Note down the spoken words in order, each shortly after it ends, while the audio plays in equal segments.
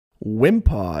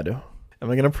Wimpod.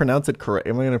 Am I going to pronounce it correct?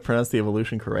 Am I going to pronounce the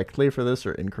evolution correctly for this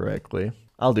or incorrectly?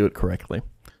 I'll do it correctly.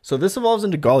 So this evolves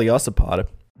into Galliosopod.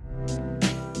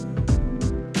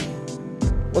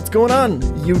 What's going on,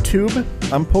 YouTube?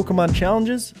 I'm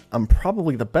PokemonChallenges. I'm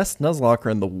probably the best Nuzlocker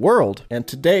in the world. And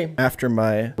today, after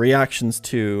my reactions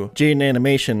to Jaden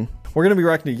Animation, we're going to be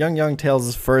reacting to Young Yong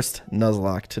Tales' first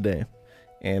Nuzlocke today.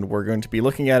 And we're going to be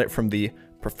looking at it from the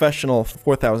professional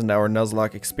 4,000 hour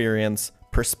Nuzlocke experience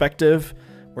perspective.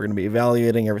 We're going to be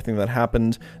evaluating everything that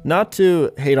happened, not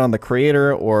to hate on the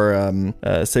creator or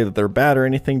say that they're bad or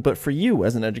anything, but for you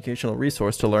as an educational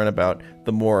resource to learn about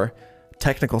the more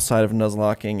technical side of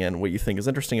Nuzlocking and what you think is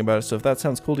interesting about it. So if that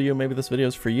sounds cool to you, maybe this video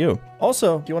is for you.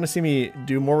 Also, if you want to see me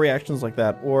do more reactions like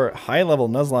that or high-level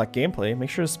Nuzlocke gameplay, make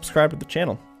sure to subscribe to the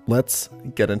channel. Let's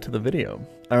get into the video.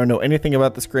 I don't know anything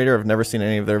about this creator. I've never seen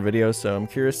any of their videos, so I'm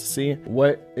curious to see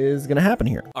what is going to happen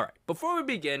here. All right, before we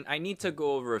begin, I need to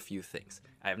go over a few things.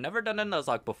 I have never done a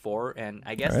Nuzlocke before, and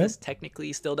I guess this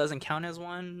technically still doesn't count as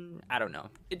one. I don't know.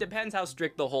 It depends how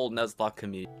strict the whole Nuzlocke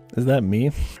community. Is that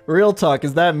me? Real talk,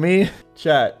 is that me?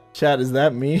 Chat, is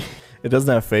that me? It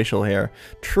doesn't have facial hair.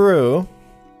 True.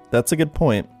 That's a good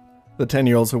point. The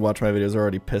 10-year-olds who watch my videos are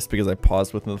already pissed because I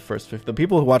paused within the first 50. The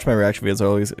people who watch my reaction videos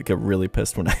always get really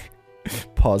pissed when I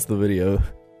pause the video.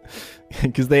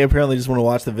 Because they apparently just want to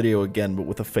watch the video again, but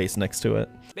with a face next to it.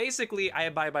 Basically, I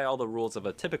abide by all the rules of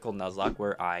a typical Nuzlocke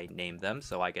where I name them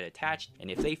so I get attached,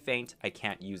 and if they faint, I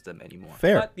can't use them anymore.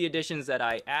 Fair. But the additions that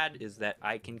I add is that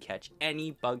I can catch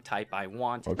any bug type I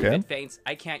want. Okay. If it faints,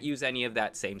 I can't use any of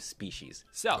that same species.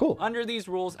 So, cool. Under these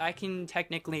rules, I can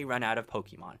technically run out of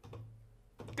Pokemon.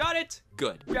 Got it?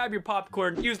 Good. Grab your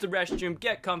popcorn, use the restroom,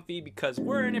 get comfy, because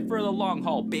we're in it for the long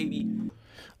haul, baby.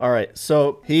 Alright,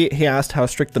 so he asked how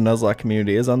strict the Nuzlocke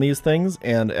community is on these things,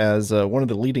 and as one of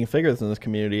the leading figures in this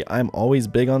community, I'm always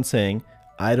big on saying,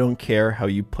 I don't care how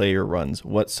you play your runs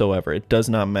whatsoever. It does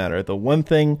not matter. The one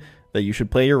thing that you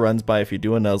should play your runs by if you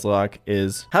do a Nuzlocke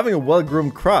is having a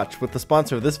well-groomed crotch with the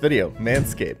sponsor of this video,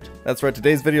 Manscaped. That's right,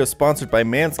 today's video is sponsored by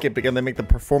Manscaped. Again, they make the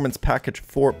Performance Package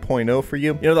 4.0 for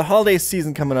you. You know, the holiday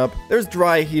season coming up, there's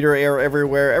dry heater air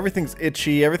everywhere, everything's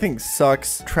itchy, everything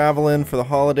sucks. Traveling for the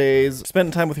holidays,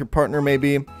 spending time with your partner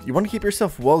maybe. You want to keep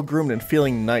yourself well-groomed and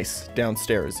feeling nice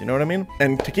downstairs, you know what I mean?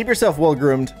 And to keep yourself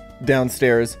well-groomed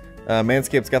downstairs,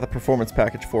 Manscaped's got the Performance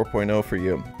Package 4.0 for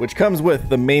you, which comes with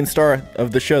the main star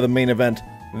of the show, the main event,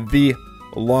 the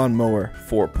Lawnmower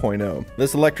 4.0.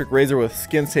 This electric razor with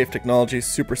skin-safe technology,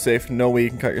 super safe, no way you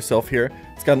can cut yourself here.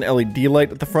 It's got an LED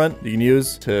light at the front you can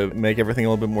use to make everything a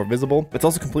little bit more visible. It's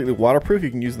also completely waterproof, you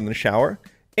can use it in the shower.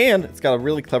 And it's got a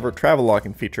really clever travel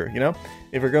locking feature, you know?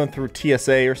 If you're going through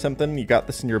TSA or something, you got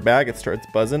this in your bag, it starts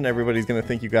buzzing, everybody's gonna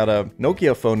think you got a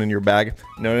Nokia phone in your bag.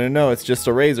 No, it's just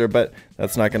a razor, but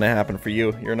that's not gonna happen for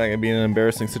you. You're not gonna be in an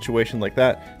embarrassing situation like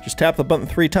that. Just tap the button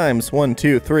 3 times, 1,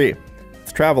 2, 3.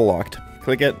 It's travel locked.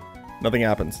 Click it, nothing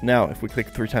happens. Now, if we click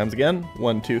 3 times again,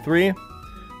 1, 2, 3,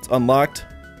 it's unlocked,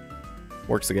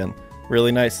 works again.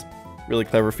 Really nice. Really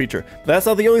clever feature. But that's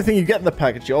not the only thing you get in the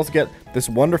package. You also get this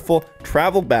wonderful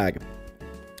travel bag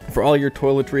for all your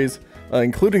toiletries,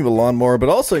 including the lawnmower, but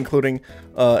also including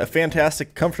a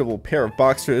fantastic, comfortable pair of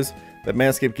boxers that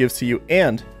Manscaped gives to you,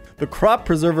 and the Crop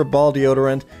Preserver Ball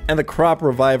Deodorant and the Crop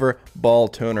Reviver Ball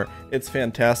Toner. It's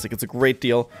fantastic. It's a great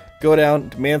deal. Go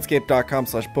down to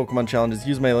manscaped.com/PokemonChallenges.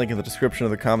 Use my link in the description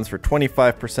of the comments for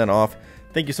 25% off.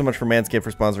 Thank you so much for Manscaped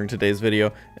for sponsoring today's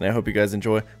video, and I hope you guys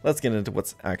enjoy. Let's get into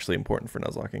what's actually important for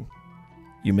Nuzlocking.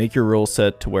 You make your rule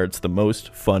set to where it's the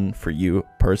most fun for you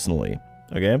personally,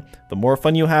 okay? The more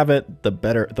fun you have it, the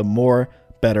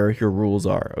better your rules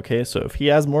are, okay? So if he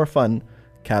has more fun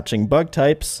catching bug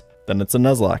types, then it's a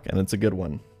Nuzlocke, and it's a good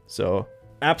one. So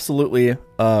absolutely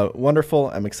wonderful.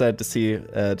 I'm excited to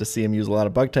see him use a lot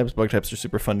of bug types. Bug types are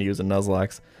super fun to use in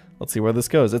Nuzlockes. Let's see where this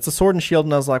goes. It's a Sword and Shield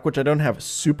Nuzlocke, which I don't have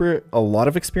a lot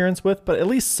of experience with, but at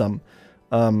least some.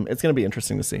 It's going to be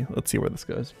interesting to see. Let's see where this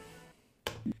goes.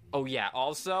 Oh yeah,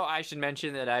 also, I should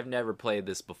mention that I've never played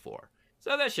this before.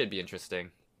 So that should be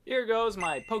interesting. Here goes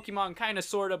my Pokemon kinda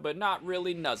sorta, but not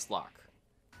really Nuzlocke.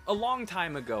 A long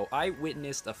time ago, I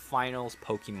witnessed a finals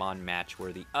Pokemon match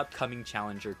where the upcoming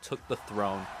challenger took the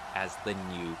throne as the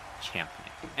new champion.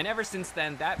 And ever since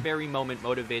then, that very moment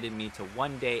motivated me to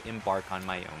one day embark on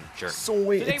my own journey. So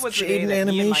wait, Today it's was the day Jaden that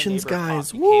Animations, me and my neighbor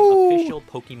guys. Hop became Woo! official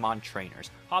Pokemon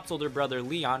trainers. Hop's older brother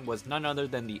Leon was none other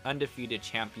than the undefeated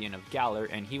champion of Galar,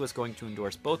 and he was going to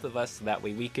endorse both of us so that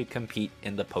way we could compete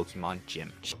in the Pokemon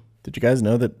gym. Did you guys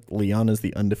know that Leon is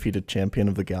the undefeated champion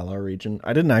of the Galar region?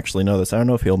 I didn't actually know this. I don't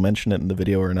know if he'll mention it in the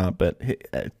video or not, but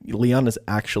Leon is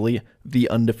actually the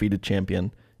undefeated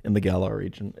champion in the Galar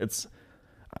region.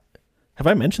 Have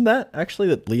I mentioned that actually?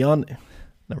 That Leon.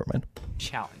 Never mind.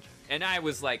 Challenge. And I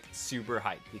was like super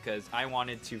hyped because I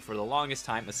wanted to, for the longest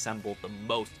time, assemble the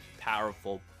most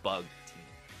powerful bug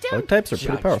team. Bug types are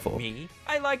pretty powerful. Me.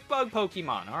 I like bug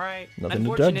Pokemon, alright? Nothing to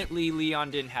judge. Unfortunately,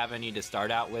 Leon didn't have any to start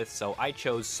out with, so I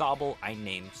chose Sobble. I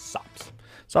named Sops.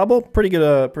 Sobble, pretty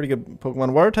good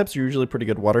Pokemon. Water types are usually pretty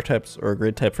good water types, or a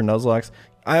great type for Nuzlocks.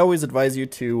 I always advise you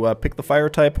to pick the fire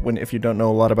type if you don't know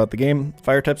a lot about the game.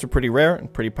 Fire types are pretty rare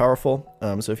and pretty powerful.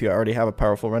 So if you already have a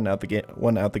powerful one out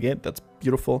the gate, that's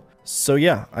beautiful. So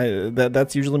yeah,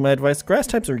 that's usually my advice. Grass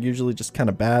types are usually just kind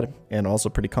of bad and also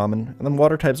pretty common. And then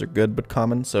water types are good but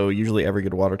common. So usually every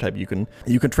good water type you can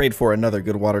trade for another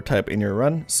good water type in your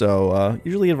run. So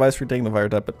usually advice for taking the fire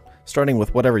type, but starting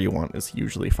with whatever you want is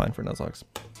usually fine for Nuzlocks.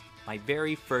 My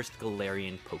very first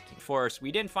Galarian Pokemon. Of course,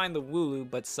 we didn't find the Wooloo,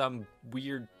 but some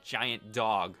weird giant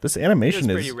dog. This animation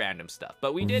is pretty random stuff,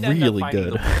 but we did really end up finding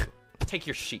good. the Wooloo. Take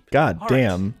your sheep. God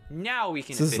damn. Now we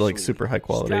can. This is like super high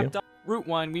quality. Route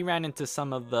 1, we ran into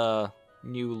some of the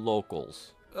new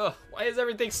locals. Ugh, why is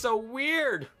everything so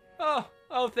weird?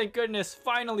 Oh, thank goodness.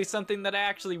 Finally something that I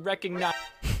actually recognize.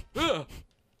 Ugh.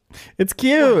 It's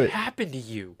cute. What happened to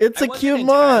you? It's a cute mon.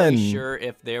 mon. I wasn't sure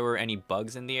if there were any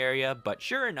bugs in the area, but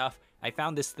sure enough, I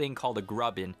found this thing called a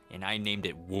grubbin, and I named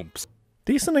it Whoops.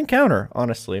 Decent encounter,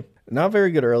 honestly. Not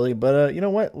very good early, but you know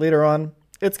what? Later on,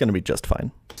 it's going to be just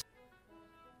fine.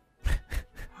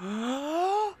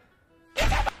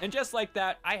 And just like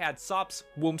that, I had Sops,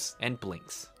 Whoops, and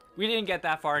Blinks. We didn't get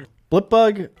that far.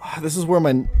 Blipbug, this is where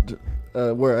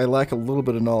where I lack a little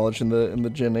bit of knowledge in the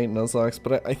Gen 8 Nuzlocks,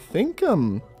 but I think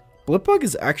Blipbug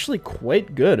is actually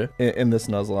quite good in this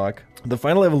Nuzlocke. The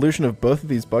final evolution of both of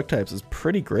these bug types is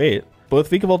pretty great. Both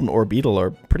Vikavolt and Orbeetle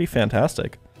are pretty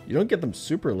fantastic. You don't get them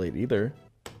super late either.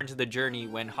 Into the journey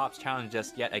when Hops challenged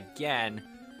us yet again.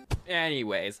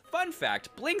 Anyways, fun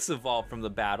fact, Blinks evolved from the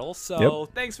battle, so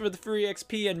thanks for the free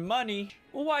XP and money.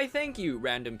 Well, why thank you,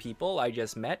 random people I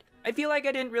just met. I feel like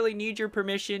I didn't really need your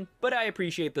permission, but I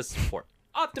appreciate the support.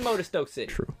 Off to Motostoke City.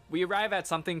 True. We arrive at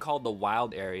something called the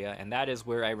Wild Area, and that is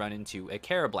where I run into a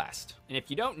Carablast. And if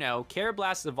you don't know,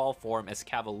 Carablast's evolved form as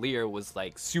Cavalier was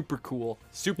like super cool,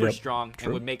 super strong,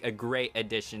 and would make a great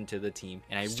addition to the team.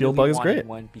 And I really wanted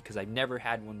one because I've never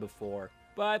had one before.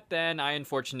 But then I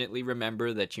unfortunately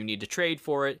remember that you need to trade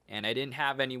for it, and I didn't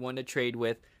have anyone to trade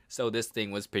with, so this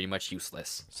thing was pretty much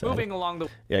useless. Sad. Moving along the...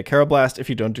 Yeah, Carablast, if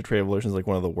you don't do trade evolutions, is like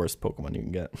one of the worst Pokemon you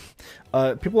can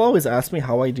get. People always ask me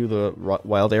how I do the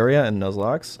wild area in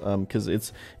Nuzlocke, because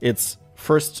it's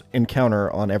first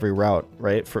encounter on every route,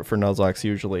 right, for Nuzlocke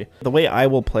usually. The way I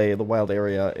will play the wild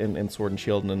area in Sword and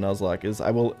Shield and in Nuzlocke is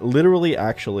I will literally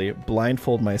actually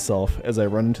blindfold myself as I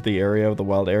run into the area of the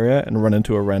wild area and run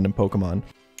into a random Pokemon.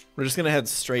 We're just going to head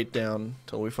straight down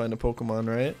until we find a Pokemon,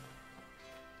 right?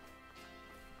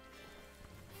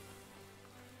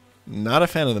 Not a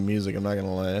fan of the music, I'm not going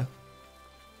to lie.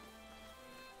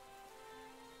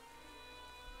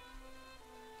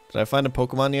 Did I find a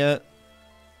Pokemon yet?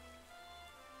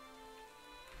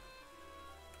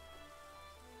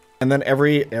 And then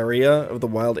every area of the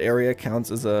wild area counts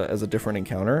as a different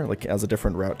encounter, like as a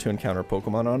different route to encounter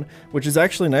Pokemon on, which is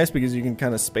actually nice because you can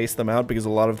kind of space them out because a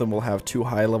lot of them will have too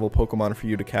high level Pokemon for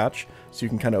you to catch. So you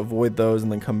can kind of avoid those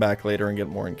and then come back later and get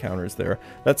more encounters there.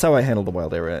 That's how I handle the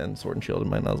wild area in Sword and Shield in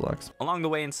my Nuzlocke. Along the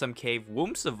way in some cave,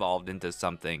 Whoops evolved into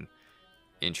something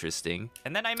interesting.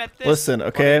 And then I met this. Listen,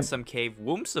 okay. In some cave,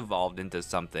 Whoops evolved into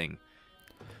something.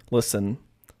 Listen,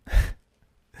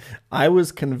 I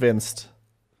was convinced...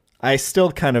 I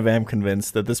still kind of am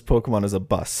convinced that this Pokemon is a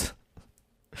bus.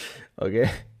 Okay?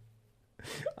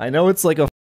 I know it's like a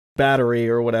battery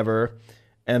or whatever,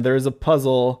 and there's a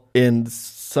puzzle in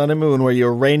Sun and Moon where you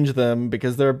arrange them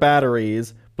because they're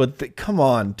batteries, but come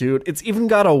on, dude. It's even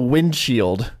got a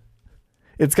windshield.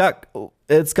 It's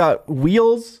got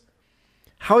wheels.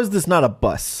 How is this not a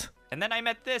bus? And then I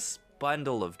met this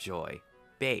bundle of joy.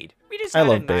 Bade. We just had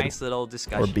a nice little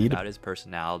discussion about his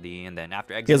personality, and then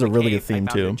after exiting he has a really cave, good theme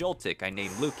I found too. a Joltik I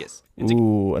named Lucas.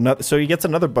 Ooh, so he gets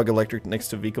another Bug Electric next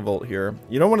to Vikavolt here.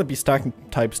 You don't want to be stacking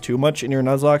types too much in your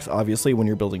Nuzlocke, obviously, when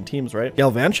you're building teams, right?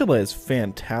 Galvantula is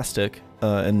fantastic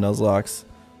in Nuzlocke.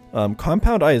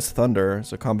 Compound Eye is Thunder,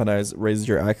 so Compound Eye raises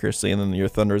your accuracy, and then your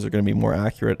Thunders are going to be more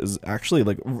accurate, is actually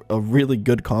like a really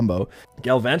good combo.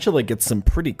 Galvantula gets some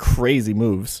pretty crazy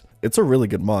moves. It's a really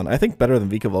good mon. I think better than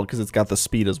Vikavolt because it's got the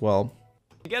speed as well.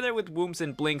 Together with Whoops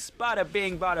and Blinks, bada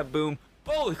bing, bada boom.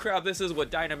 Holy crap, this is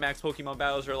what Dynamax Pokemon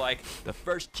battles are like. The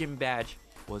first gym badge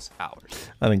was ours.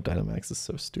 I think Dynamax is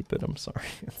so stupid. I'm sorry.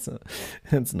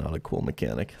 It's not a cool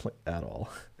mechanic like, at all.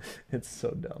 It's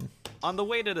so dumb. On the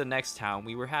way to the next town,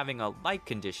 we were having a light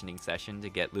conditioning session to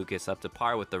get Lucas up to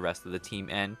par with the rest of the team,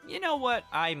 and you know what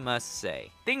I must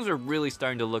say? Things were really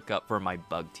starting to look up for my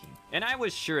bug team. And I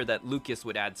was sure that Lucas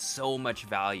would add so much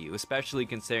value, especially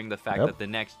considering the fact that the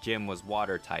next gym was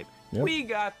water type. We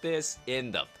got this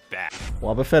in the back.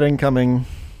 Wobbuffet incoming.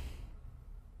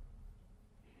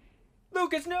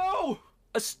 Lucas, no!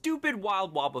 A stupid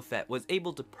wild Wobbuffet was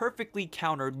able to perfectly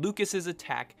counter Lucas's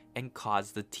attack and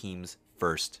cause the team's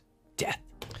first death.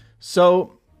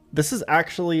 So this is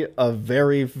actually a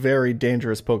very, very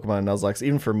dangerous Pokemon in Nuzlocke.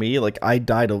 Even for me, like I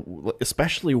died,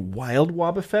 especially wild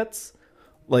Wobbuffets,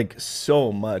 like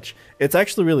so much. It's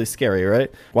actually really scary, right?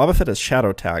 Wobbuffet has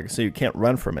Shadow Tag, so you can't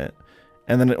run from it.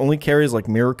 And then it only carries like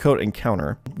Mirror Coat and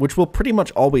Counter, which will pretty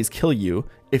much always kill you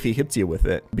if he hits you with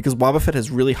it. Because Wobbuffet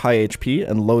has really high HP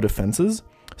and low defenses,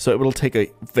 so it will take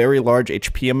a very large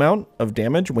HP amount of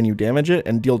damage when you damage it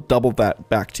and deal double that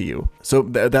back to you. So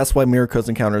that's why Mirror Coats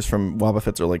and Counters from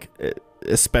Wobbuffets are like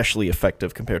especially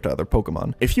effective compared to other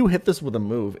Pokemon. If you hit this with a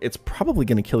move, it's probably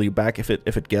going to kill you back if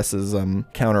it guesses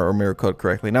Counter or Mirror Coat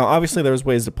correctly. Now, obviously, there's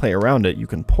ways to play around it. You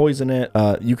can poison it.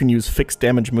 You can use fixed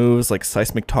damage moves like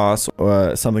Seismic Toss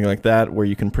or something like that, where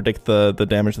you can predict the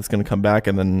damage that's going to come back,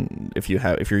 and then if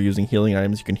you're using healing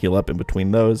items, you can heal up in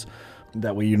between those.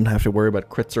 That way you don't have to worry about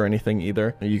crits or anything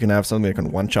either. You can have something that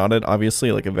can one-shot it,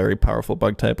 obviously, like a very powerful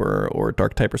bug type or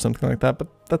dark type or something like that, but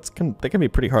they can be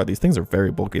pretty hard. These things are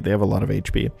very bulky. They have a lot of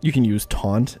HP. You can use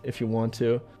Taunt if you want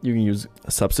to. You can use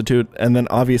a Substitute, and then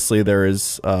obviously there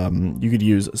is, you could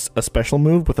use a special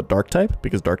move with a dark type,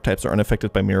 because dark types are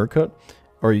unaffected by Mirror Coat.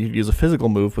 Or you could use a physical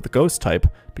move with a ghost type,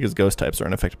 because ghost types are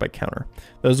unaffected by counter.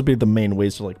 Those would be the main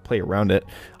ways to like play around it.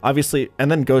 Obviously, and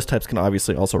then ghost types can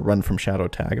obviously also run from Shadow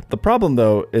Tag. The problem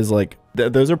though is like,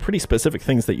 those are pretty specific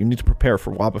things that you need to prepare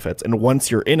for Wobbuffets. And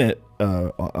once you're in it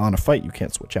on a fight, you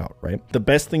can't switch out, right? The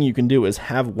best thing you can do is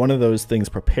have one of those things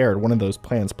prepared, one of those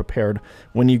plans prepared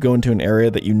when you go into an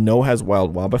area that you know has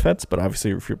wild Wobbuffets, but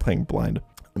obviously if you're playing blind,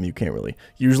 I mean, you can't really.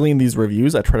 Usually in these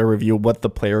reviews, I try to review what the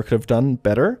player could have done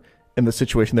better in the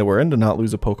situation that we're in to not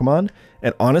lose a Pokemon.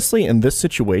 And honestly, in this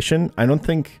situation, I don't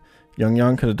think Young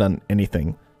Yong could have done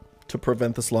anything to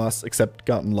prevent this loss except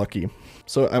gotten lucky.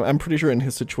 So I'm pretty sure in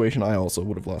his situation, I also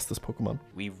would have lost this Pokemon.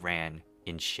 We ran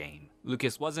in shame.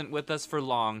 Lucas wasn't with us for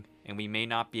long, and we may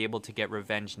not be able to get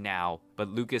revenge now, but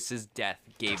Lucas's death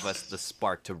gave us the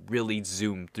spark to really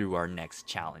zoom through our next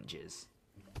challenges.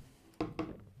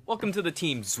 Welcome to the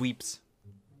team, Zweeps.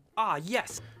 Ah,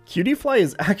 yes. Cutiefly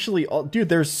is actually all, dude,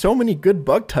 there's so many good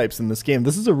bug types in this game.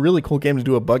 This is a really cool game to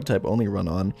do a bug type only run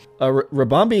on.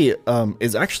 Rabombi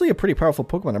is actually a pretty powerful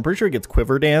Pokemon. I'm pretty sure it gets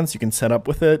Quiver Dance. You can set up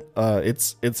with it.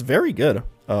 It's very good.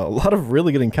 A lot of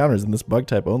really good encounters in this bug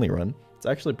type only run. It's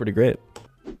actually pretty great.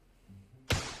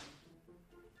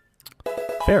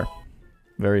 Fair.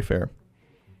 Very fair.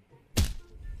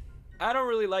 I don't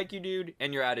really like you, dude,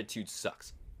 and your attitude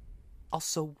sucks.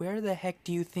 Also, where the heck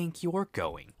do you think you're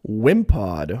going?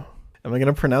 Wimpod. Am I going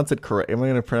to pronounce it correct? Am I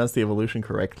going to pronounce the evolution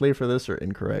correctly for this or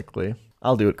incorrectly?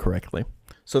 I'll do it correctly.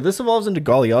 So this evolves into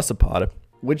Galliosopod,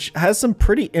 which has some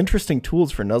pretty interesting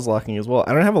tools for Nuzlocking as well.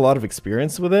 I don't have a lot of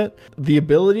experience with it. The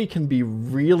ability can be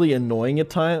really annoying at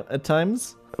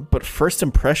times, but First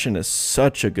Impression is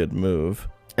such a good move.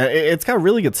 It's got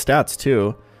really good stats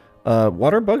too.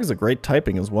 Water Bug is a great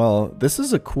typing as well. This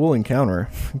is a cool encounter.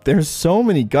 There's so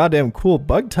many goddamn cool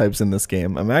bug types in this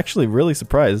game. I'm actually really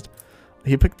surprised.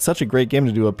 He picked such a great game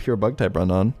to do a pure bug type run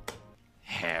on.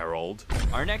 Harold.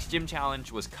 Our next gym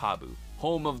challenge was Kabu,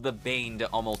 home of the bane to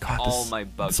almost all my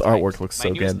bug types. This artwork looks so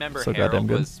good. My newest member, so Harold, goddamn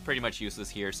good. was pretty much useless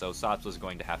here, so Sops was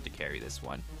going to have to carry this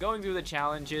one. Going through the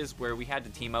challenges where we had to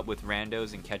team up with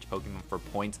randos and catch Pokemon for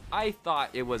points, I thought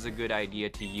it was a good idea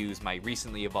to use my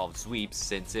recently evolved Sweeps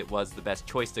since it was the best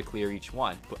choice to clear each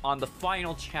one. But on the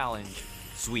final challenge,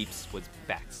 Sweeps was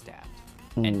backstabbed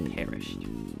and perished.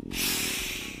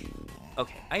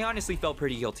 Okay, I honestly felt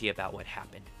pretty guilty about what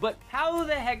happened. But how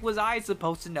the heck was I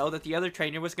supposed to know that the other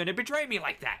trainer was going to betray me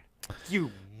like that?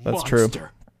 You That's monster. true.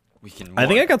 We can I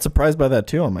think I got surprised by that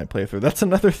too on my playthrough. That's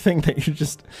another thing that you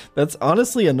just, that's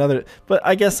honestly another, but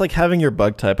I guess like having your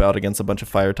bug type out against a bunch of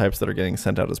fire types that are getting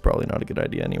sent out is probably not a good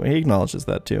idea anyway. He acknowledges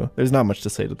that too. There's not much to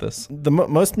say to this. The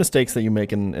most mistakes that you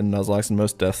make in Nuzlocke and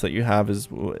most deaths that you have is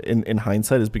in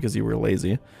hindsight is because you were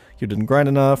lazy. You didn't grind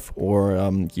enough, or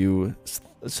you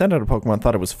sent out a Pokemon,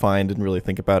 thought it was fine, didn't really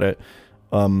think about it.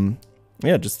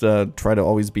 Yeah, just try to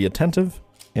always be attentive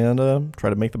and try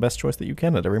to make the best choice that you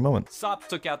can at every moment. Sop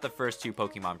took out the first 2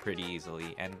 Pokemon pretty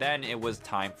easily, and then it was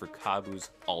time for Kabu's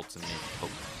ultimate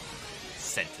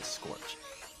Pokemon, Scorch.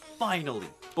 Finally,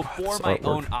 before my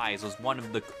own eyes, was one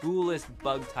of the coolest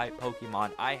bug-type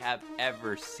Pokemon I have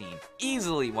ever seen.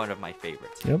 Easily one of my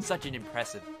favorites. Yep. Such an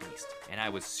impressive beast, and I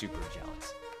was super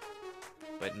jealous.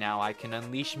 But now I can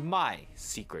unleash my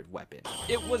secret weapon.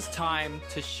 It was time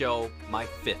to show my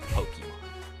 5th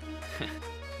Pokemon.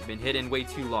 You've been hidden way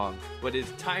too long, but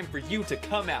it's time for you to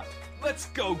come out. Let's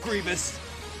go, Grievous!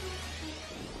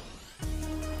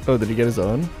 Oh, did he get his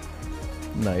own?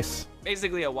 Nice.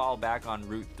 Basically, a while back on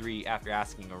Route 3, after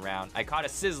asking around, I caught a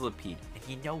Sizzlipede, and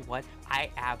you know what? I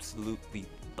absolutely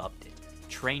loved it.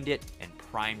 Trained it, and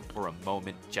primed for a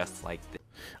moment just like this.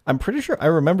 I'm pretty sure I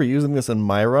remember using this in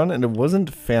my run, and it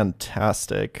wasn't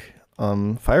fantastic.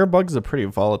 Firebug is a pretty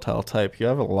volatile type. You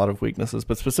have a lot of weaknesses,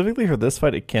 but specifically for this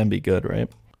fight, it can be good, right?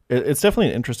 It's definitely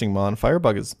an interesting mon.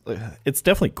 Firebug is, it's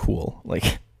definitely cool.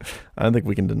 Like, I don't think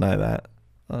we can deny that.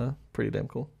 Pretty damn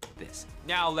cool.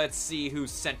 Now let's see who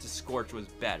Scorch was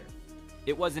better.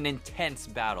 It was an intense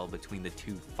battle between the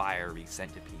 2 fiery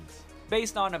centipedes.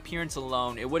 Based on appearance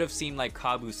alone, it would have seemed like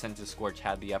Kabu's Scorch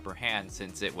had the upper hand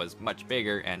since it was much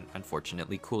bigger and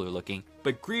unfortunately cooler looking.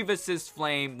 But Grievous's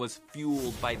flame was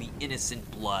fueled by the innocent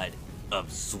blood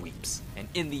of Sweeps. And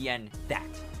in the end, that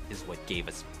is what gave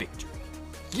us victory.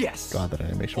 Yes! God, that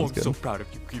animation was good. I'm so proud of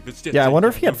you, Grievous. Yeah, I wonder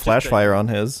if he had Flash Fire on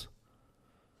his.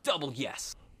 Double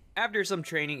yes! After some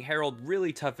training, Harold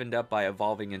really toughened up by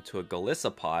evolving into a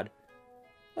Golisopod.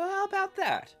 Well, how about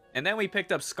that? And then we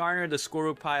picked up Skarner the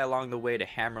Scorupi along the way to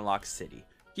Hammerlock City.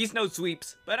 He's no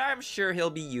Sweeps, but I'm sure he'll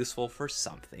be useful for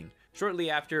something. Shortly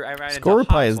after, I ran into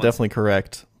Scorupi is definitely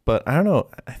correct, but I don't know.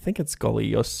 I think it's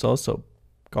Goliosopod.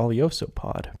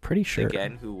 Pretty sure.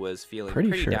 Again, who was feeling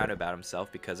pretty down about himself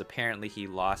because apparently he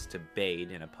lost to Bade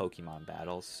in a Pokemon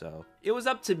battle, so it was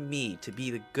up to me to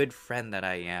be the good friend that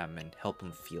I am and help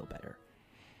him feel better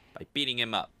by beating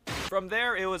him up. From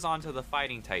there, it was on to the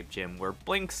fighting type gym where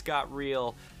Blinks got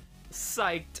real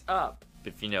psyched up,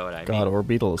 if you know what I mean. God,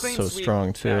 Orbeetle is Clean so sweep, strong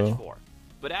badge too. 4.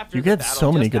 But after You the get battle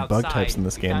so many just good bug outside, types in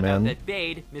this we game, found out man. that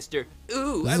Bade, Mr.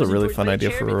 Ooh, This is a really fun idea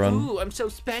for a run. Ooh, I'm so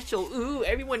special. Ooh,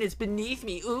 everyone is beneath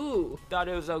me. Ooh, thought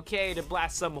it was okay to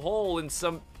blast some hole in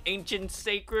some ancient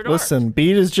sacred art. Listen,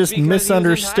 Beat is just Because he was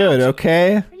misunderstood, entitled to it.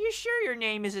 okay? Are you sure your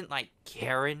name isn't like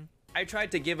Karen? I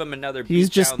tried to give him another He's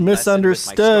just beatdown lesson with my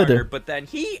misunderstood. starter, but then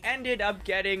he ended up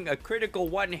getting a critical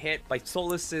 1-hit by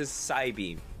Solus's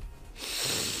Psybeam.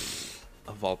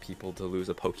 Of all people to lose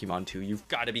a Pokemon to, you've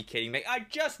got to be kidding me. I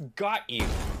just got you.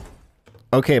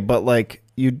 Okay, but like,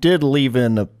 you did leave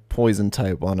in a poison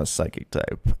type on a psychic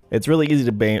type. It's really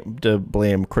easy to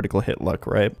blame critical hit luck,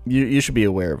 right? You should be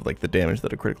aware of like the damage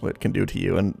that a critical hit can do to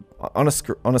you. And on a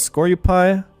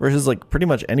Scorupi versus like pretty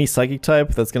much any psychic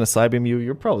type that's gonna Psybeam you,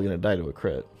 you're probably gonna die to a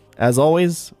crit. As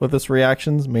always with this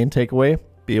reactions, main takeaway: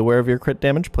 be aware of your crit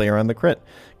damage, play around the crit.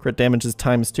 Crit damage is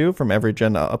 ×2 from every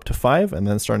gen up to 5, and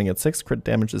then starting at 6, crit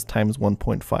damage is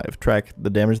 ×1.5. Track the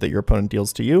damage that your opponent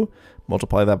deals to you,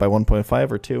 multiply that by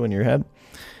 1.5 or 2 in your head.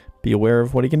 Be aware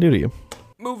of what he can do to you.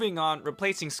 Moving on,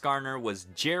 replacing Skarner was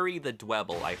Jerry the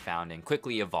Dwebble I found and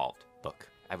quickly evolved. Look,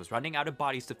 I was running out of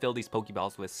bodies to fill these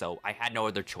Pokeballs with, so I had no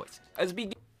other choice.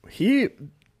 He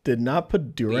did not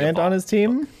put Durant on his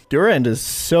team. Durant is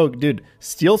so... Dude,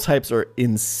 Steel types are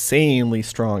insanely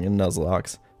strong in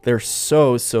Nuzlocke. They're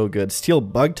so good. Steel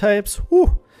bug types,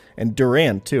 whoo, and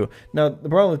Durant too. Now, the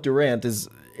problem with Durant is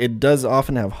it does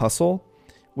often have Hustle,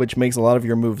 which makes a lot of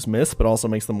your moves miss, but also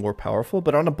makes them more powerful.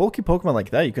 But on a bulky Pokemon like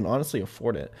that, you can honestly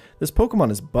afford it. This Pokemon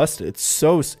is busted. It's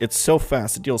so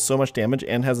fast. It deals so much damage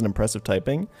and has an impressive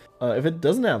typing. If it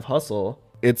doesn't have Hustle,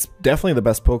 it's definitely the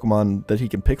best Pokemon that he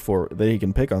can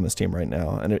pick on this team right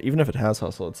now. And even if it has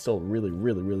Hustle, it's still really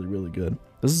good.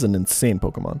 This is an insane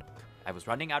Pokemon. I was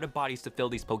running out of bodies to fill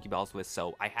these Pokeballs with,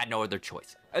 so I had no other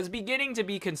choice. I was beginning to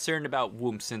be concerned about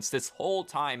Whoomp since this whole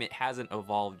time it hasn't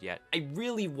evolved yet. I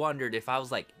really wondered if I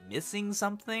was like missing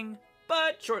something.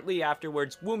 But shortly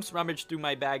afterwards, Whoomp's rummaged through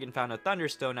my bag and found a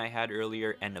Thunderstone I had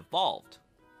earlier and evolved.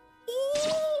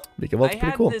 I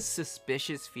had this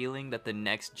suspicious feeling that the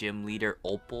next gym leader,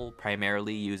 Opal,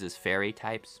 primarily uses fairy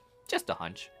types. Just a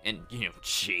hunch. And, you know,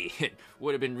 gee, it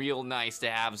would have been real nice to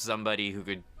have somebody who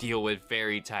could deal with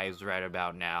fairy types right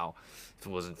about now, if it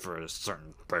wasn't for a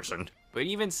certain person. But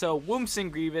even so, Whoops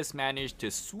and Grievous managed to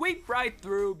sweep right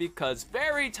through because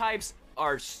fairy types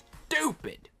are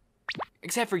stupid.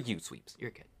 Except for you, Sweeps.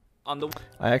 You're good. On the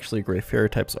I actually agree. Fairy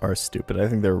types are stupid. I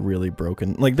think they're really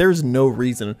broken. Like, there's no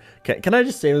reason. Can I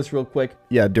just say this real quick?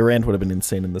 Yeah, Durant would have been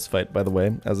insane in this fight, by the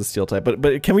way, as a steel type.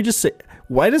 But can we just say,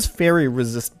 why does Fairy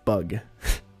resist Bug?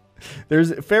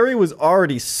 Fairy was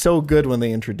already so good when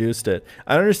they introduced it.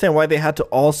 I don't understand why they had to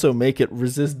also make it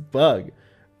resist Bug.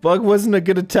 Bug wasn't a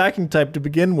good attacking type to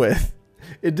begin with.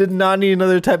 It did not need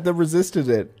another type that resisted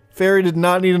it. Fairy did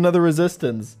not need another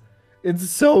resistance. It's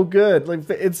so good. Like,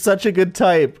 it's such a good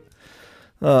type.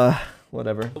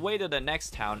 Whatever. The way to the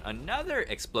next town, another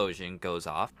explosion goes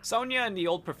off. Sonia and the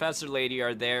old professor lady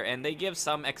are there, and they give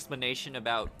some explanation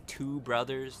about two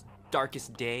brothers,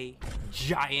 darkest day,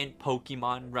 giant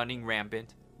Pokemon running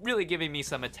rampant, really giving me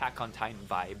some Attack on Titan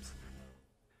vibes.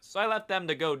 So I left them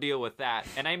to go deal with that,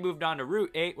 and I moved on to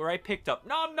Route 8, where I picked up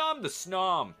Nom Nom the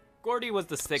Snom. Gordy was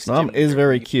the 6th. Snom is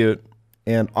very cute.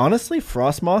 And honestly,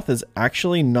 Frostmoth is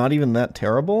actually not even that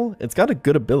terrible. It's got a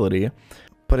good ability,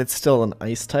 but it's still an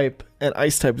ice type, and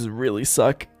ice types really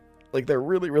suck. Like, they're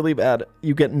really, really bad.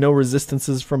 You get no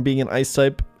resistances from being an ice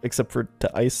type, except for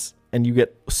to ice, and you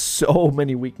get so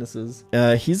many weaknesses.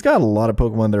 He's got a lot of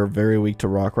Pokemon that are very weak to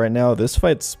rock right now. This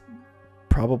fight's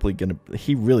probably gonna...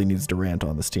 He really needs Durant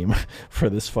on this team for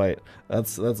this fight.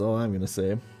 That's all I'm gonna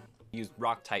say. Used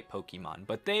rock-type Pokemon,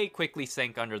 but they quickly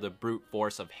sank under the brute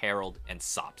force of Harold and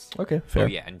Sops. Okay, fair. Oh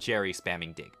yeah, and Jerry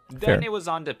spamming Dig. Then Fair. it was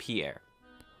on to Pierre.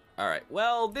 Alright,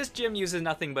 well, this gym uses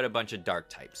nothing but a bunch of dark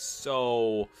types,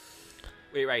 so...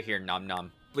 Wait right here, Nom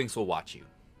Nom. Blinks will watch you.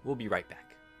 We'll be right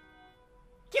back.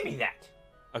 Give me that!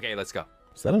 Okay, let's go.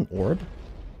 Is that an orb?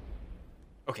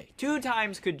 Okay, 2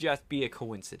 times could just be a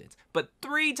coincidence, but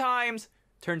 3 times,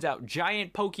 turns out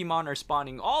giant Pokemon are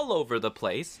spawning all over the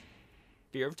place.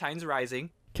 Fear of Titan's rising.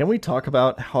 Can we talk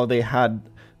about how they had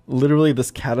literally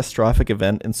this catastrophic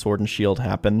event in Sword and Shield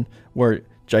happen where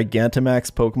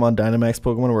Gigantamax Pokemon, Dynamax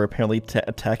Pokemon were apparently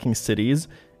attacking cities,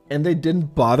 and they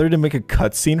didn't bother to make a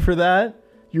cutscene for that?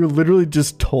 You were literally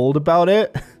just told about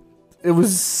it? It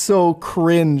was so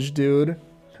cringe, dude.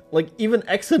 Like, even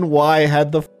X and Y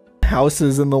had the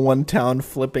houses in the one town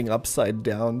flipping upside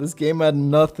down. This game had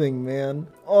nothing, man.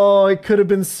 Oh, it could have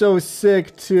been so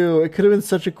sick, too. It could have been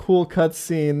such a cool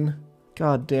cutscene.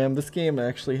 God damn, this game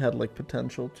actually had, like,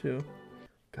 potential, too.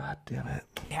 God damn it.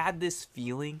 I had this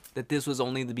feeling that this was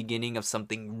only the beginning of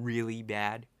something really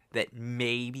bad, that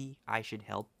maybe I should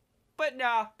help. But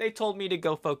nah, they told me to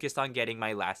go focus on getting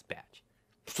my last badge.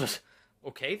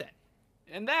 Okay then.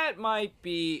 And that might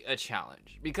be a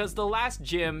challenge, because the last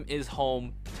gym is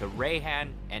home to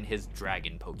Rayhan and his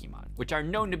dragon Pokemon, which are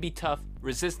known to be tough,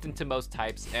 resistant to most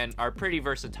types, and are pretty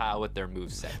versatile with their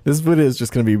moveset. This video is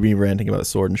just going to be me ranting about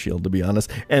Sword and Shield, to be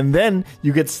honest. And then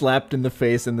you get slapped in the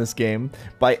face in this game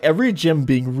by every gym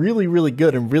being really, really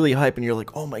good and really hype, and you're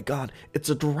like, oh my god, it's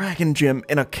a dragon gym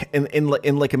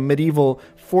in like a medieval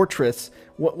fortress.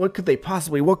 What could they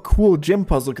possibly, what cool gym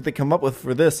puzzle could they come up with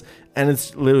for this? And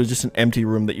it's literally just an empty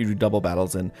room that you do double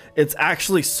battles in. It's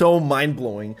actually so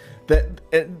mind-blowing that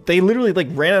they literally like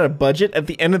ran out of budget at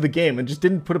the end of the game and just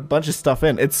didn't put a bunch of stuff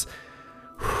in. It's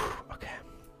okay.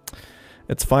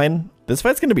 It's fine. This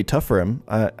fight's gonna be tough for him.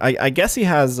 I guess he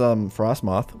has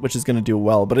Frostmoth, which is gonna do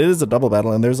well, but it is a double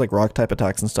battle and there's like rock type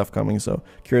attacks and stuff coming, so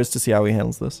curious to see how he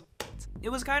handles this. It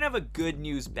was kind of a good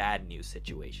news, bad news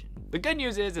situation. The good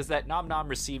news is that Nom Nom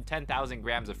received 10,000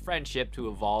 grams of friendship to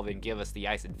evolve and give us the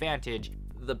ice advantage.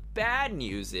 The bad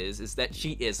news is that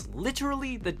she is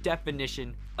literally the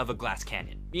definition of a glass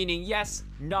cannon. Meaning, yes,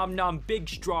 Nom Nom big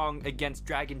strong against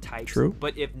dragon types. True.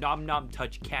 But if Nom Nom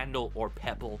touch Candle or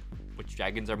Pebble, which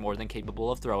dragons are more than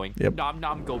capable of throwing, yep. Nom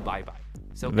Nom go bye-bye.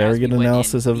 So very good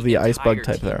analysis of the ice bug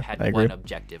type team there. had I agree. one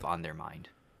objective on their mind: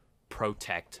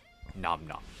 protect Nom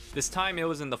Nom. This time it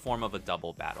was in the form of a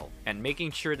double battle, and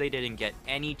making sure they didn't get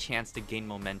any chance to gain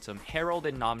momentum, Harold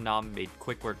and Nom Nom made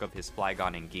quick work of his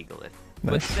Flygon and Gigalith.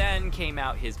 Nice. But then came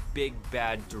out his big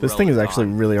bad Duraludon. This thing is actually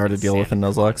really hard to deal with in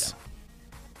Nuzlocke.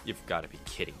 You've got to be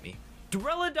kidding me.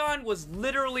 Duraludon was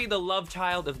literally the love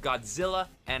child of Godzilla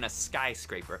and a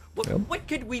skyscraper. What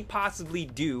could we possibly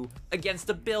do against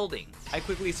a building? I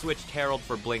quickly switched Harold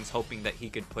for Blinks, hoping that he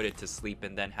could put it to sleep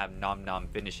and then have Nom Nom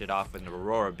finish it off with an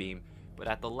Aurora Beam. But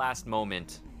at the last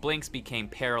moment, Blinks became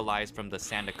paralyzed from the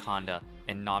Sandaconda,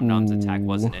 and Nom Nom's attack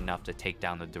wasn't enough to take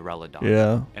down the Duraludon.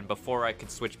 Yeah. And before I could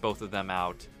switch both of them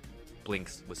out,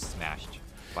 Blinks was smashed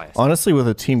by a... Honestly, with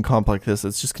a team comp like this,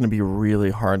 it's just going to be really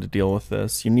hard to deal with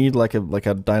this. You need like a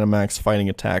Dynamax fighting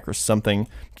attack or something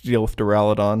to deal with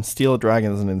Duraludon. Steel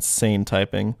Dragon is an insane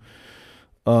typing.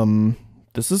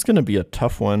 This is going to be a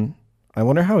tough one. I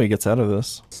wonder how he gets out of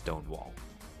this. Stonewall.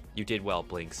 You did well,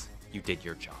 Blinks. You did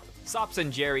your job. Sops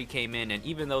and Jerry came in, and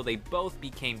even though they both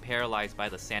became paralyzed by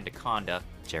the Sandaconda,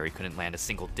 Jerry couldn't land a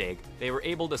single dig, they were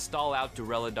able to stall out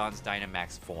Duraludon's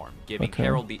Dynamax form, giving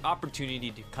Harold the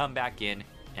opportunity to come back in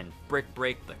and brick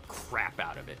break the crap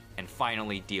out of it, and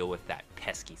finally deal with that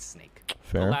pesky snake.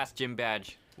 Fair. The last gym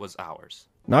badge was ours.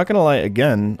 Not gonna lie,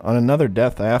 again, on another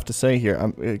death, I have to say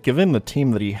here, given the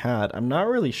team that he had, I'm not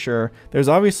really sure. There's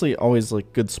obviously always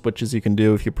like good switches you can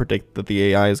do if you predict that the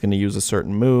AI is going to use a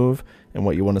certain move and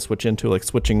what you want to switch into, like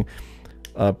switching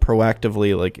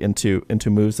proactively like into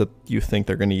moves that you think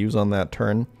they're going to use on that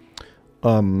turn.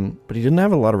 But he didn't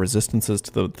have a lot of resistances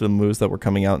to the moves that were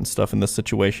coming out and stuff in this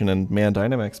situation, and man,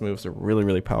 Dynamax moves are really,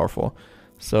 really powerful.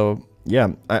 So yeah,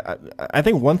 I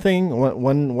think one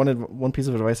piece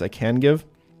of advice I can give,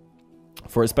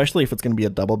 for especially if it's going to be a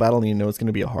double battle and you know it's going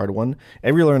to be a hard one,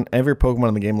 every Pokemon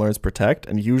in the game learns Protect,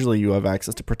 and usually you have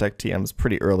access to Protect TMs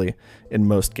pretty early in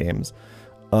most games.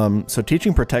 So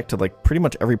teaching Protect to like pretty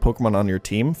much every Pokemon on your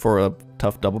team for a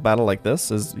tough double battle like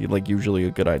this is like usually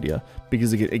a good idea,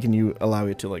 because it can allow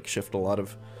you to like shift a lot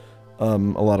of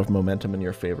momentum in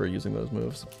your favor using those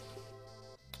moves.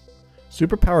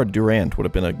 Superpowered Durant would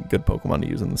have been a good Pokemon to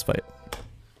use in this fight.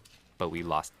 But we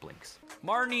lost Blinks.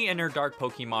 Marnie and her dark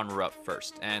Pokemon were up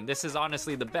first, and this is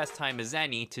honestly the best time as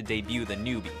any to debut the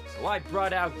newbie. So I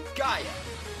brought out Gaia.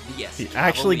 Yes, he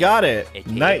actually got it.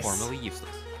 Nice. Formerly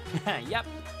useless. Yep,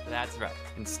 that's right.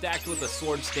 And stacked with a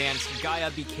sword stance,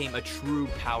 Gaia became a true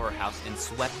powerhouse and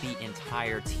swept the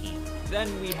entire team. Then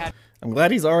we had... I'm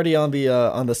glad he's already on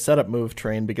the setup move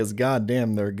train, because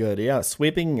goddamn they're good. Yeah,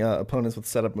 sweeping opponents with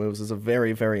setup moves is a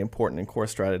very, very important and core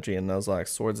strategy in Nuzlocke.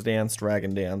 Swords Dance,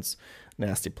 Dragon Dance,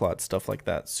 Nasty Plot, stuff like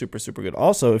that. Super, super good.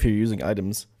 Also, if you're using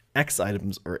items, X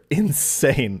items are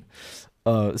insane.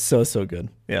 So good.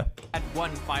 Yeah. Had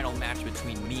one final match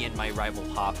between me and my rival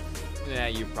Hop.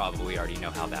 You probably already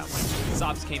know how that went.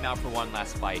 Sops came out for one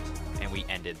last fight, and we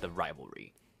ended the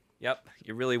rivalry. Yep,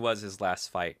 it really was his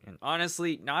last fight. And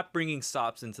honestly, not bringing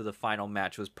Sops into the final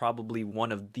match was probably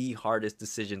one of the hardest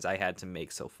decisions I had to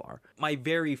make so far. My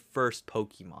very first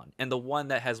Pokemon, and the one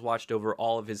that has watched over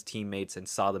all of his teammates and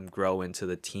saw them grow into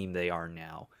the team they are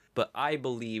now. But I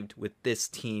believed with this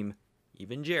team,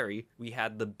 even Jerry, we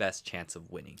had the best chance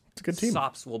of winning. It's a good team.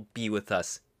 Sops will be with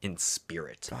us in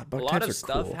spirit. God, a lot of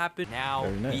stuff cool. happened. Now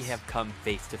nice. We have come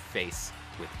face to face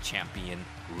with champion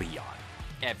Leon.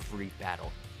 Every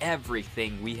battle,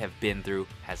 everything we have been through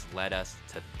has led us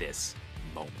to this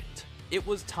moment. It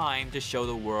was time to show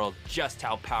the world just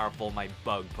how powerful my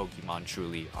bug Pokemon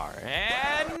truly are.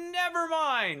 And never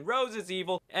mind, Rose is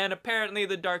evil, and apparently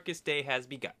the darkest day has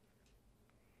begun.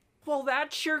 Well,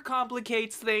 that sure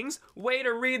complicates things. Way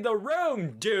to read the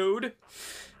room, dude.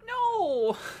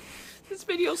 No, this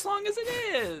video's long as it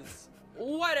is.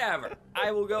 Whatever,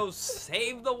 I will go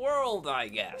save the world, I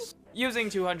guess. Using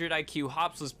 200 IQ,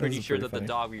 Hops was pretty sure that the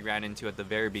dog we ran into at the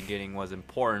very beginning was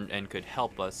important and could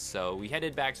help us, so we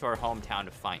headed back to our hometown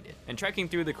to find it. And trekking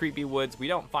through the creepy woods, we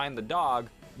don't find the dog,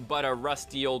 but a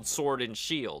rusty old sword and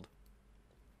shield.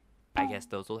 I guess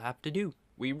those will have to do.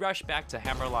 We rush back to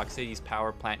Hammerlock City's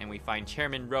power plant and we find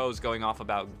Chairman Rose going off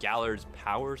about Gallard's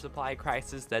power supply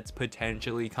crisis that's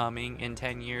potentially coming in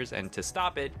 10 years, and to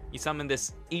stop it, he summoned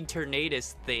this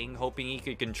Eternatus thing hoping he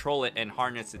could control it and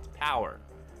harness its power.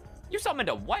 You summoned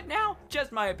a what now?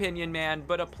 Just my opinion, man,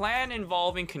 but a plan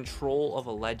involving control of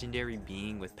a legendary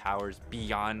being with powers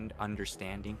beyond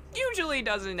understanding usually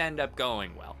doesn't end up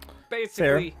going well.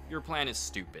 Basically, your plan is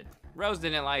stupid. Rose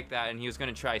didn't like that, and he was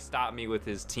going to try stop me with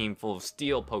his team full of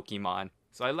steel Pokemon.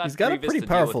 So I left. He's got Grievous a pretty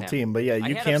powerful team, but yeah,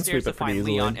 you can sweep it pretty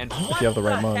easily Leon, if you have the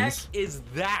right What mons. the heck is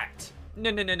that?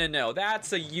 No.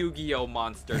 That's a Yu-Gi-Oh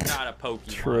monster, not a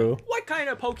Pokemon. True. What kind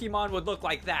of Pokemon would look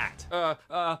like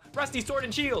that? Rusty Sword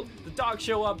and Shield. The dogs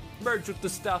show up, merge with the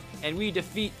stuff, and we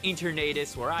defeat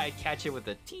Eternatus, where I catch it with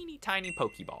a teeny tiny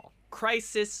Pokeball.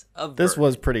 Crisis of This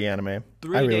was pretty anime.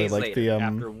 3 I really days like later, the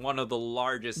after one of the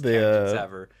largest tangents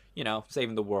ever, you know,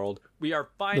 saving the world, we are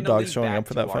finally the dogs showing back up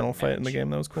for to that our final fight in the match. game.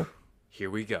 That was cool. Here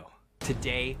we go.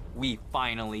 Today, we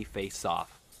finally face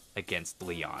off against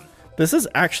Leon. This is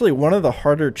actually one of the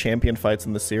harder champion fights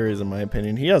in the series, in my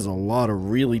opinion. He has a lot of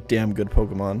really damn good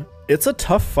Pokemon. It's a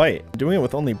tough fight. Doing it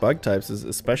with only bug types is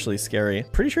especially scary.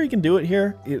 Pretty sure he can do it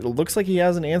here. It looks like he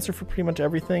has an answer for pretty much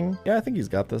everything. Yeah, I think he's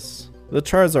got this. The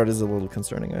Charizard is a little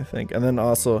concerning, I think. And then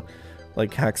also,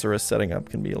 like, Haxorus setting up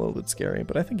can be a little bit scary,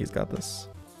 but I think he's got this.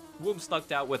 Whoop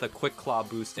stuck out with a quick claw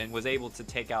boost and was able to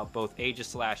take out both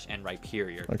Aegislash and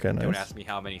Rhyperior. Okay, nice. Don't ask me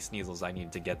how many Sneasels I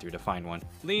needed to get through to find one.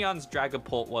 Leon's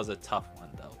Dragapult was a tough one,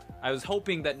 though. I was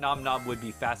hoping that Nom Nom would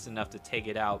be fast enough to take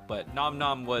it out, but Nom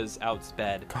Nom was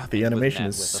outsped. God, the animation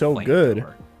is so good.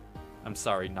 I'm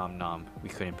sorry, Nom Nom. We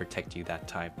couldn't protect you that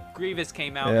time. Grievous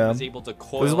came out Yeah. and was able to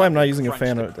coil. This is why I'm up not and using a crunch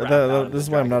fan the of. crap out of This is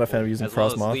the why I'm not a Dragon fan of Ball, using as well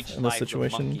as Frostmoth leech in this life the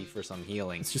situation. monkey for some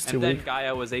healing. It's just and too then weak.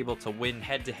 Gaia was able to win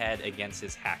head-to-head against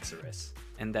his Haxorus.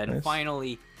 And then Nice.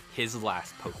 finally, his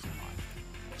last Pokemon,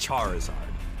 Charizard.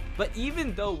 But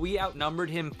even though we outnumbered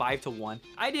him 5-1,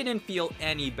 I didn't feel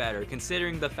any better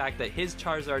considering the fact that his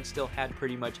Charizard still had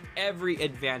pretty much every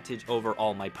advantage over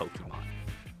all my Pokemon.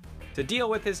 To deal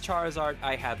with his Charizard,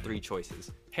 I had 3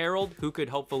 choices. Harold, who could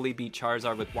hopefully beat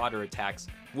Charizard with water attacks,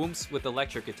 Whoops with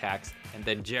electric attacks, and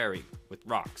then Jerry with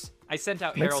rocks. I sent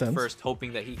out Makes Harold sense. first,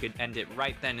 hoping that he could end it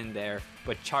right then and there,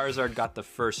 but Charizard got the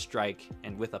first strike,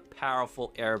 and with a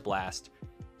powerful air blast,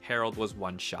 Harold was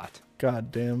one shot.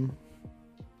 God damn.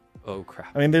 Oh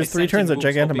crap. I mean, there's 3 sent turns in at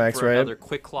Whoops hoping Gigantamax, for right? Another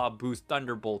Quick Claw boost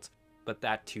Thunderbolt, but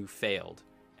that too failed,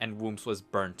 and Whoops was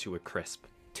burnt to a crisp.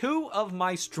 2 of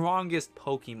my strongest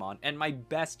Pokemon and my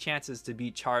best chances to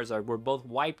beat Charizard were both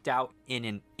wiped out in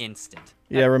an instant.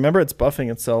 Yeah, remember it's buffing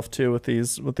itself too with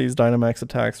these Dynamax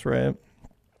attacks, right?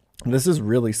 This is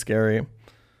really scary.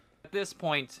 At this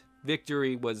point,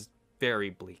 victory was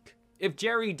very bleak. If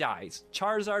Jerry dies,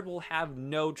 Charizard will have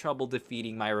no trouble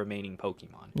defeating my remaining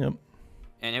Pokemon. Yep.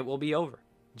 And it will be over.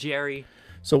 Jerry.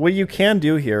 So what you can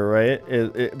do here, right,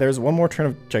 is there's one more turn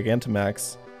of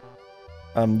Gigantamax.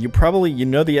 You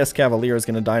know the Escavalier is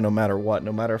going to die no matter what,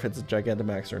 no matter if it's a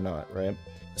Gigantamax or not, right?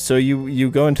 So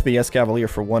you go into the Escavalier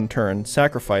for 1 turn,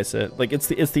 sacrifice it. Like it's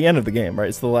the end of the game, right?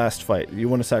 It's the last fight. You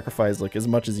want to sacrifice like as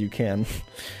much as you can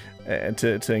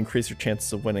to increase your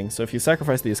chances of winning. So if you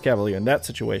sacrifice the Escavalier in that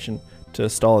situation to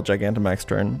stall a Gigantamax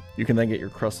turn, you can then get your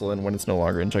Crustle in when it's no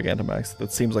longer in Gigantamax.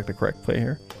 That seems like the correct play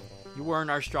here. You weren't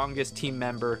our strongest team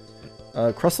member.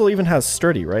 Crustle even has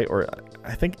Sturdy, right? Or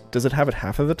I think, does it have it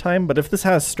half of the time? But if this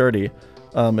has Sturdy,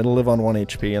 it'll live on 1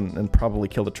 HP and probably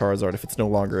kill the Charizard if it's no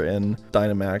longer in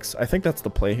Dynamax. I think that's the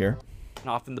play here. And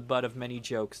often the butt of many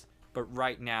jokes. But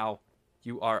right now,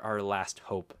 you are our last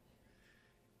hope.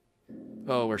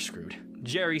 Oh, we're screwed.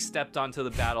 Jerry stepped onto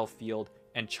the battlefield,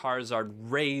 and Charizard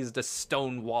raised a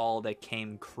stone wall that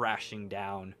came crashing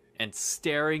down and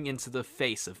staring into the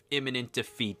face of imminent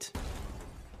defeat.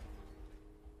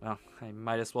 Well, I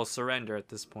might as well surrender at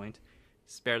this point.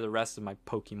 Spare the rest of my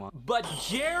Pokemon. But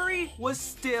Jerry was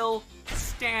still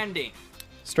standing.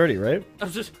 Sturdy, right?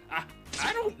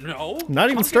 I don't know. Not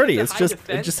even Pumpkin sturdy. has a It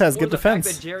high just has or good the fact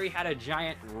defense. that Jerry had a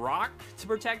giant rock to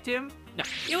protect him. No,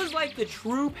 it was like the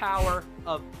true power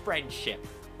of friendship.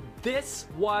 This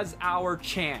was our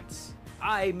chance.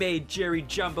 I made Jerry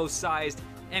jumbo-sized,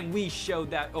 and we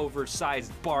showed that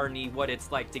oversized Barney what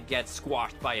it's like to get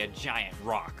squashed by a giant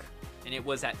rock. And it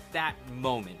was at that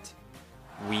moment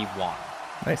we won.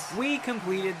 Nice. We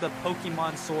completed the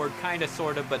Pokemon Sword, kinda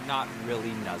sorta, but not really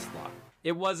Nuzlocke.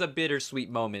 It was a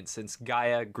bittersweet moment since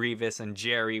Gaia, Grievous, and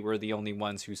Jerry were the only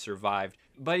ones who survived.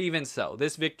 But even so,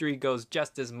 this victory goes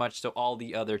just as much to all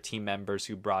the other team members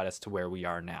who brought us to where we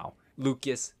are now.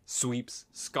 Lucas, Sweeps,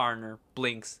 Skarner,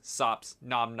 Blinks, Sops,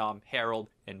 Nom Nom, Harold,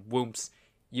 and Whoops,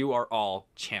 you are all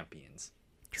champions.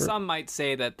 True. Some might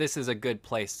say that this is a good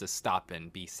place to stop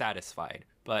and be satisfied.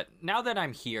 But now that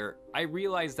I'm here, I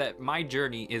realize that my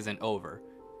journey isn't over.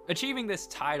 Achieving this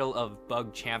title of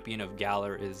Bug Champion of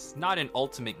Galar is not an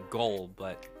ultimate goal,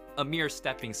 but a mere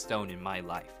stepping stone in my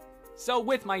life. So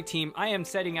with my team, I am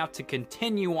setting out to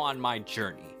continue on my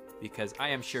journey, because I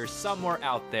am sure somewhere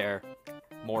out there,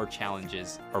 more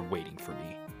challenges are waiting for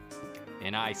me.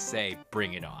 And I say,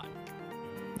 bring it on.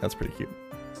 That's pretty cute.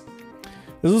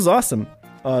 This was awesome.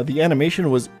 The animation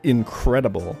was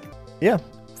incredible. Yeah,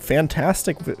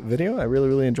 fantastic video. I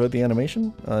really enjoyed the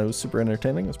animation. It was super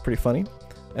entertaining. It was pretty funny.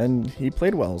 And he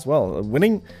played well as well.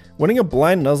 Winning a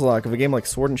blind Nuzlocke of a game like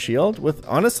Sword and Shield with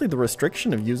honestly the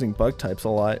restriction of using bug types a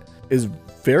lot is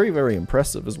very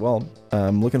impressive as well.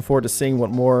 I'm looking forward to seeing what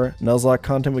more Nuzlocke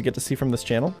content we get to see from this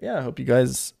channel. Yeah, I hope you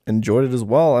guys enjoyed it as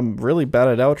well. I'm really bad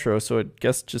at outro, so I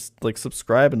guess just like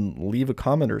subscribe and leave a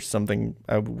comment or something.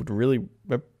 I would really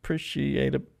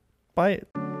appreciate it. Bye.